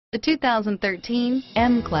The 2013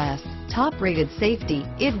 M-Class. Top-rated safety,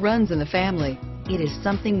 it runs in the family. It is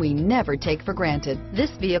something we never take for granted.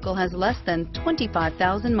 This vehicle has less than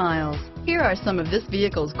 25,000 miles. Here are some of this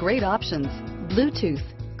vehicle's great options: Bluetooth,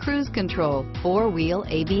 cruise control, four-wheel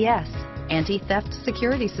ABS, anti-theft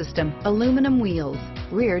security system, aluminum wheels,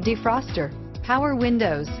 rear defroster, power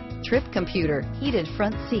windows, trip computer, heated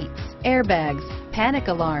front seats, airbags, panic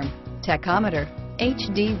alarm, tachometer,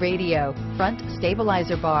 HD radio, front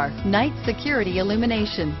stabilizer bar, night security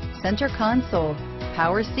illumination, center console,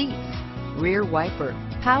 power seats, rear wiper,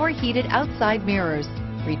 power heated outside mirrors,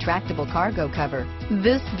 retractable cargo cover.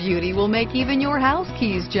 This beauty will make even your house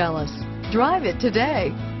keys jealous. Drive it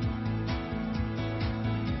today.